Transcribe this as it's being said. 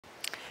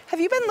Have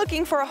you been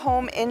looking for a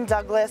home in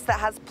Douglas that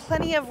has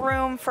plenty of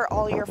room for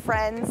all your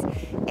friends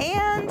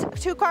and a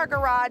two-car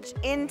garage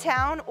in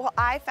town? Well,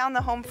 I found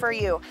the home for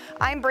you.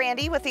 I'm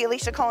Brandy with the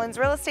Alicia Collins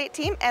Real Estate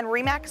Team and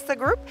Remax the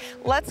Group.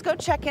 Let's go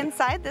check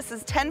inside. This is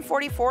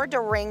 1044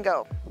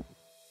 Durango.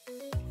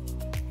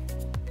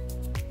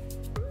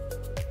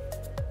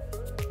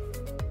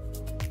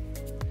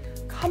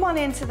 Come on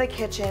into the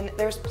kitchen.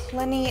 There's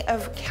plenty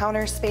of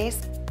counter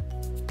space,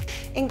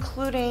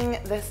 including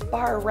this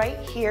bar right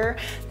here.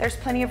 There's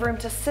plenty of room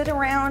to sit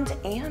around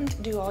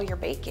and do all your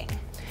baking.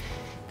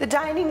 The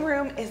dining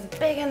room is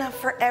big enough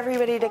for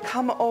everybody to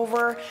come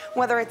over,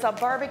 whether it's a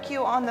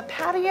barbecue on the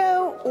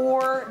patio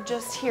or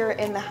just here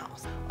in the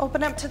house.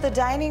 Open up to the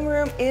dining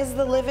room is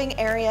the living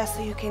area,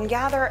 so you can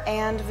gather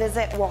and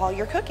visit while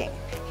you're cooking.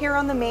 Here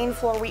on the main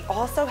floor, we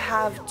also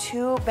have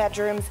 2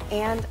 bedrooms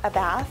and a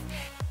bath.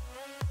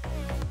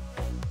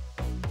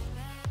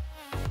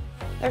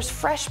 There's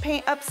fresh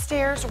paint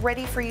upstairs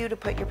ready for you to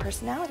put your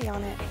personality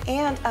on it,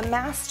 and a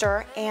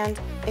master and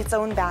its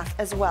own bath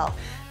as well.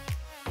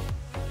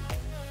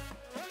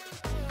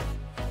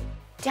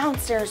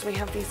 Downstairs we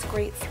have these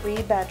great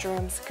 3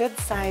 bedrooms, good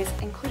size,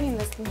 including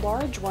this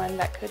large one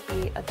that could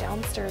be a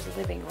downstairs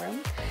living room,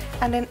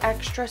 and an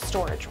extra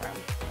storage room,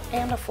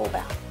 and a full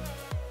bath.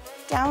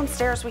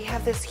 Downstairs we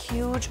have this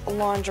huge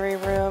laundry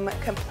room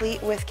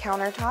complete with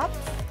countertops.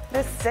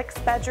 This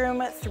 6-bedroom,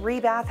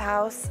 3-bath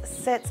house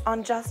sits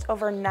on just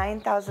over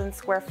 9,000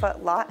 square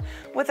foot lot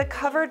with a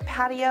covered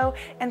patio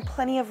and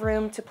plenty of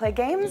room to play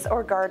games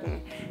or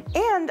garden,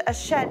 and a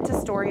shed to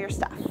store your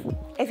stuff.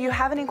 If you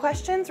have any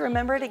questions,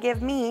 remember to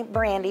give me,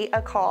 Brandy,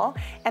 a call,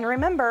 and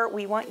remember,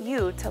 we want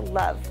you to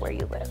love where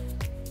you live.